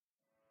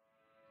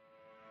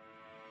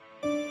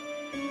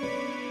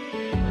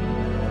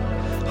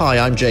Hi,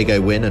 I'm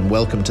Jago Wynn and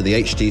welcome to the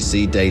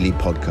HTC Daily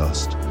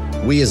Podcast.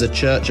 We as a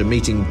church are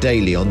meeting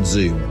daily on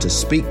Zoom to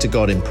speak to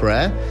God in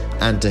prayer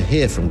and to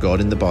hear from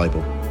God in the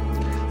Bible.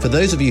 For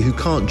those of you who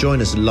can't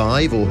join us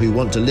live or who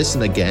want to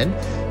listen again,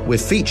 we're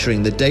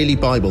featuring the Daily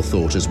Bible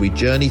Thought as we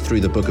journey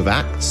through the book of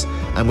Acts,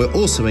 and we're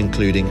also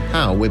including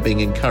how we're being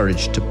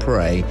encouraged to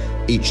pray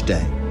each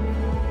day.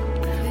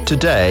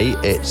 Today,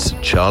 it's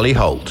Charlie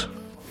Holt.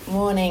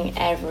 Morning,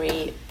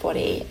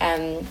 everybody.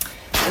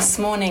 This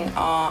morning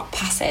our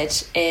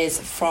passage is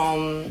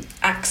from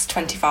Acts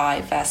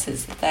 25,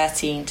 verses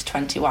 13 to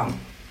 21.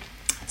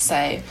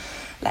 So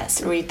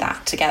let's read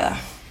that together.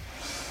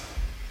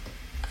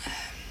 I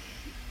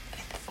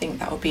think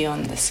that will be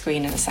on the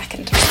screen in a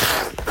second.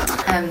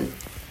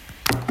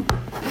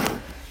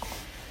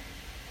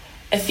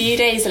 A few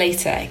days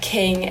later,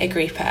 King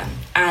Agrippa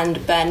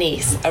and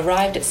Bernice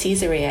arrived at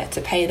Caesarea to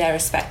pay their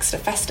respects to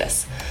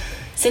Festus.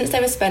 Since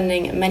they were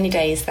spending many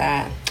days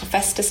there,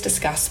 Festus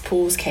discussed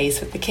Paul's case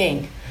with the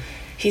king.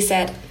 He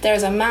said, "There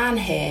is a man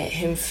here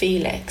whom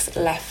Felix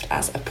left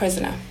as a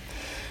prisoner.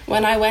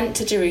 When I went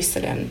to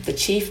Jerusalem, the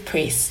chief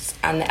priests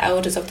and the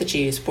elders of the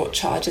Jews brought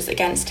charges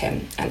against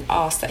him and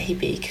asked that he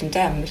be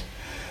condemned.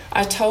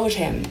 I told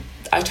them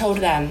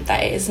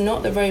that it is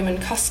not the Roman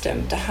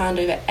custom to hand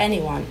over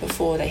anyone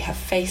before they have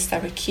faced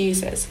their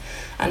accusers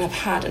and have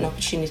had an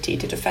opportunity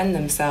to defend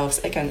themselves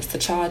against the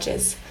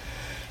charges.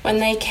 When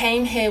they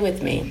came here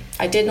with me,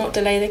 I did not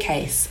delay the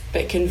case,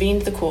 but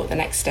convened the court the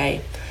next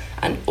day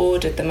and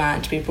ordered the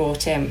man to be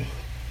brought in.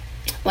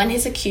 When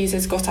his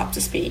accusers got up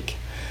to speak,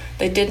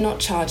 they did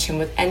not charge him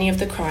with any of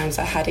the crimes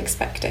I had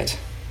expected.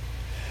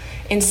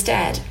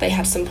 Instead, they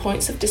had some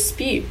points of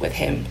dispute with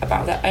him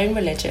about their own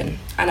religion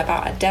and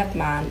about a dead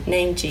man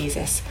named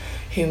Jesus,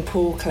 whom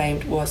Paul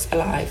claimed was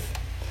alive.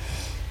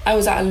 I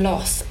was at a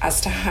loss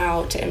as to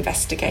how to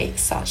investigate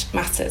such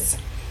matters.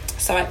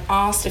 So I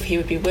asked if he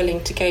would be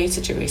willing to go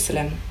to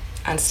Jerusalem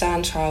and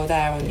stand trial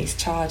there on these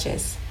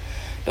charges.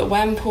 But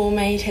when Paul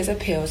made his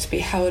appeal to be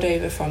held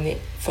over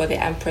for the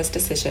emperor's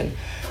decision,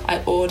 I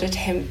ordered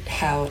him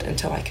held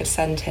until I could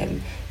send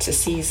him to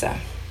Caesar."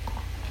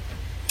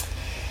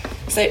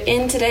 So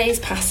in today's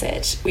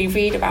passage, we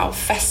read about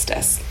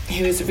Festus,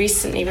 who has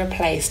recently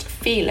replaced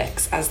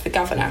Felix as the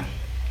governor.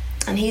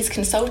 And he's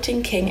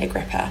consulting King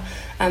Agrippa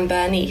and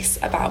Bernice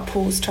about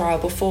Paul's trial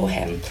before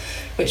him,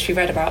 which we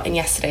read about in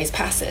yesterday's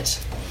passage.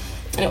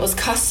 And it was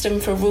custom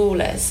for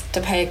rulers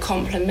to pay a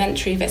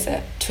complimentary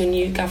visit to a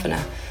new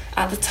governor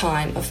at the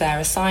time of their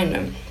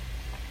assignment.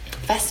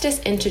 Festus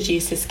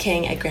introduces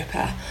King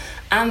Agrippa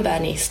and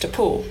Bernice to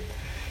Paul,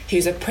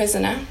 who's a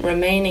prisoner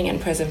remaining in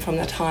prison from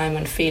the time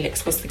when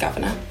Felix was the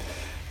governor,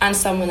 and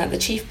someone that the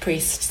chief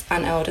priests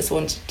and elders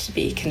wanted to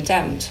be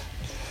condemned.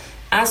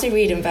 As we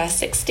read in verse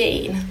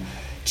 16,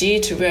 due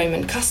to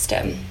Roman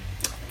custom,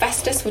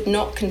 Festus would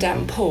not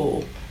condemn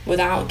Paul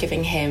without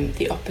giving him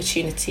the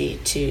opportunity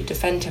to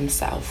defend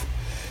himself,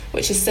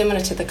 which is similar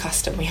to the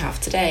custom we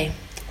have today,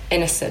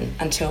 innocent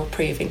until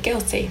proven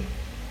guilty.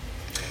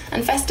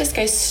 And Festus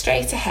goes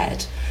straight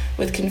ahead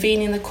with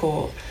convening the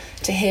court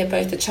to hear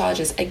both the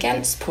charges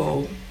against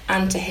Paul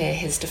and to hear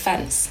his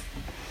defence.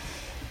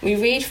 We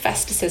read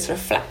Festus's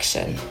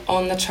reflection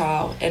on the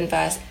trial in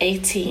verse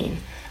 18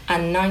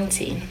 and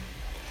 19.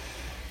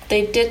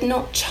 "They did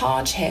not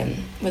charge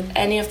him with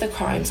any of the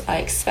crimes I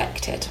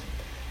expected.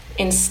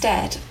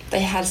 Instead, they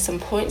had some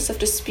points of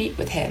dispute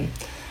with him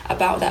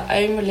about their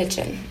own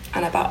religion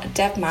and about a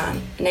dead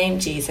man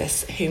named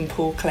Jesus, whom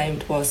Paul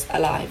claimed was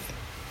alive."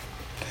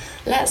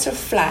 Let's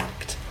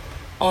reflect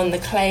on the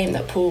claim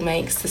that Paul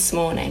makes this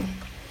morning.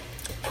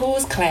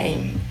 Paul's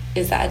claim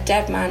is that a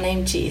dead man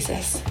named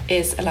Jesus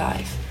is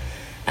alive,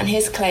 and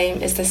his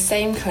claim is the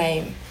same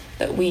claim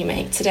that we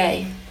make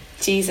today.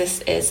 Jesus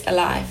is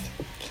alive.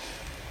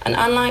 And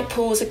unlike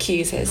Paul's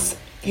accusers,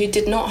 who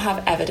did not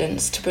have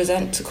evidence to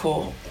present to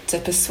court to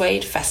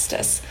persuade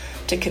Festus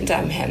to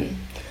condemn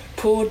him,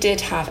 Paul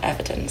did have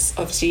evidence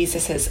of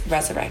Jesus'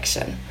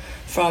 resurrection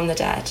from the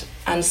dead,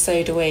 and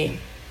so do we.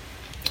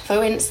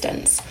 For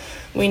instance,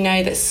 we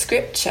know that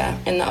scripture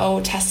in the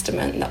Old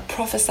Testament that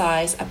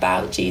prophesies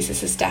about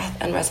Jesus' death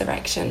and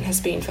resurrection has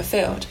been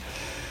fulfilled.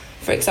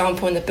 For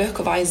example, in the book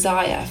of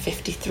Isaiah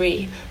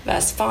 53,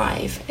 verse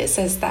 5, it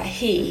says that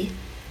he,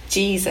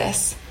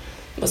 Jesus,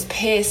 was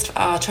pierced for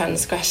our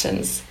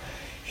transgressions.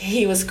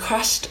 He was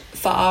crushed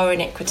for our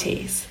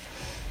iniquities.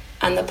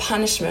 And the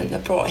punishment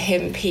that brought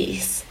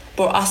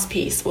us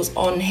peace was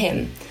on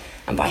him,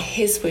 and by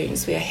his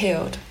wounds we are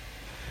healed.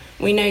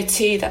 We know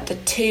too that the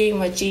tomb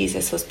where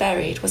Jesus was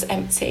buried was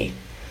empty,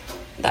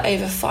 that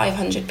over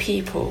 500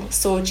 people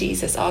saw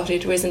Jesus after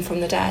he'd risen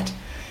from the dead,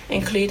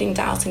 including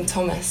doubting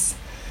Thomas,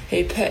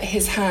 who put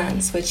his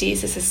hands where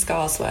Jesus'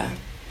 scars were,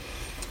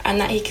 and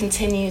that he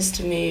continues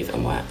to move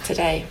and work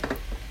today.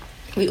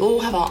 We all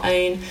have our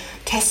own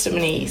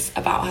testimonies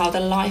about how the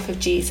life of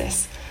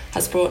Jesus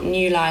has brought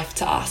new life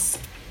to us.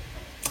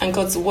 And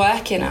God's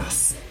work in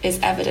us is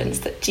evidence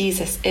that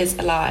Jesus is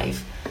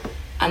alive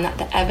and that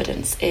the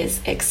evidence is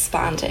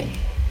expanding.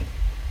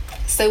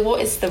 So what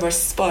is the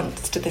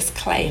response to this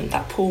claim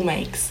that Paul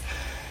makes?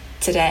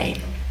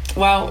 today?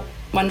 Well,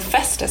 when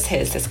Festus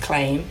hears this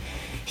claim,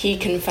 he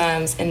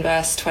confirms in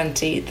verse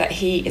 20 that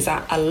he is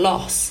at a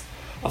loss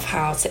of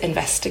how to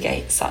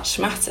investigate such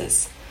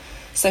matters.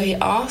 So he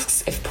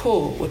asks if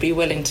Paul would be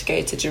willing to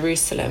go to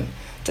Jerusalem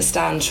to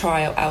stand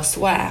trial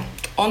elsewhere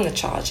on the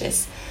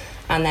charges,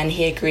 and then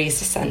he agrees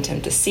to send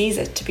him to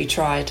Caesar to be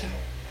tried.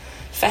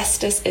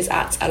 Festus is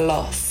at a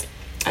loss,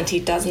 and he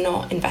does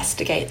not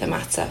investigate the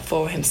matter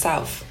for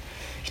himself.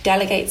 He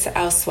delegates it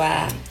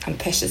elsewhere and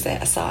pushes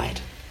it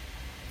aside.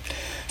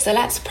 So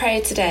let's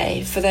pray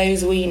today for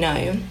those we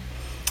know,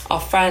 our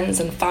friends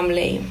and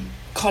family,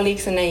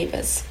 colleagues and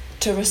neighbours,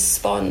 to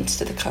respond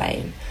to the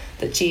claim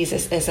that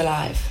Jesus is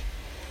alive.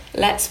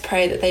 Let's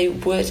pray that they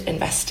would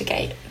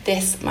investigate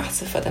this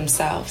matter for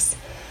themselves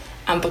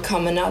and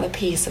become another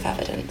piece of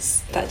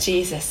evidence that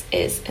Jesus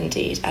is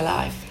indeed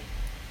alive.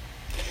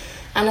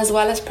 And as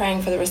well as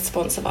praying for the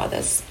response of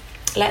others,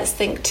 let's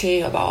think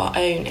too about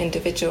our own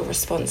individual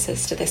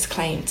responses to this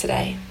claim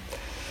today.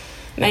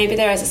 Maybe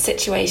there is a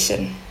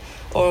situation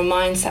or a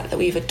mindset that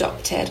we've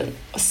adopted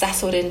or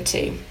settled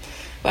into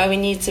where we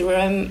need to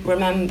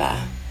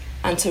remember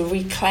and to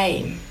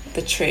reclaim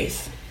the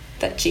truth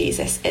that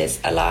Jesus is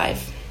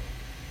alive.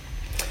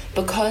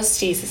 Because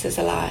Jesus is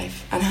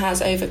alive and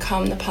has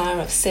overcome the power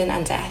of sin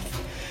and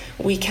death,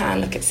 we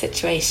can look at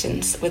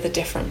situations with a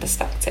different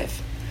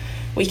perspective.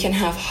 We can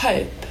have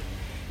hope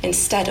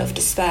instead of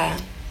despair.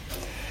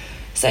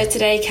 So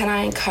today, can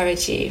I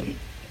encourage you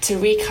to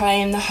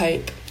reclaim the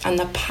hope and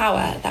the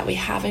power that we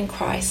have in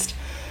Christ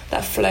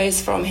that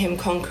flows from him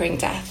conquering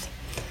death,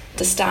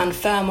 to stand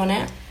firm on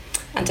it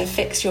and to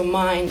fix your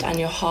mind and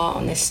your heart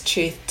on this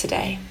truth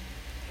today.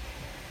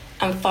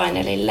 And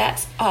finally,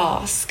 let's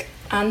ask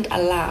and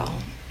allow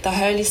the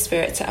Holy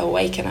Spirit to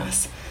awaken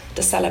us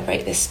to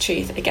celebrate this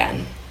truth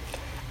again.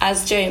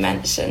 As Joe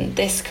mentioned,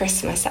 this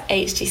Christmas at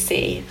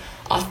HTC,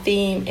 our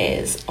theme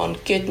is on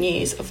good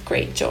news of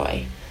great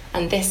joy.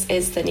 And this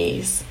is the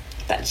news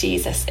that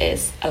Jesus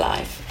is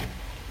alive.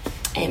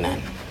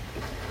 Amen.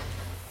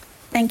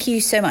 Thank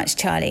you so much,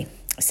 Charlie.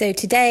 So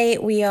today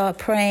we are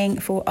praying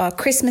for our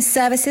Christmas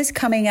services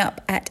coming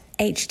up at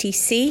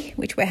HTC,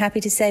 which we're happy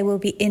to say will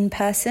be in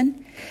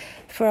person,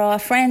 for our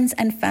friends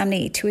and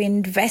family to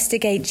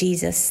investigate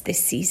Jesus this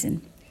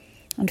season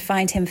and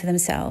find him for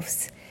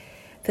themselves.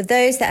 For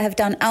those that have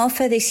done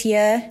Alpha this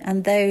year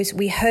and those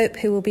we hope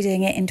who will be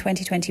doing it in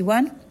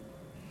 2021.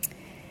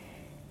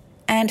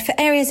 And for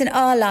areas in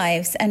our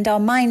lives and our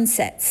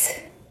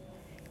mindsets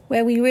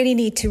where we really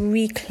need to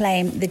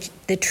reclaim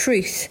the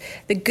truth,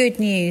 the good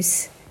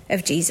news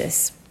of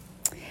Jesus.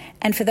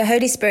 And for the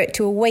Holy Spirit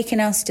to awaken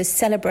us to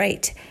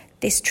celebrate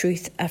this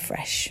truth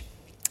afresh.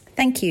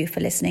 Thank you for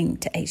listening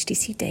to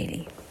HTC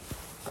Daily.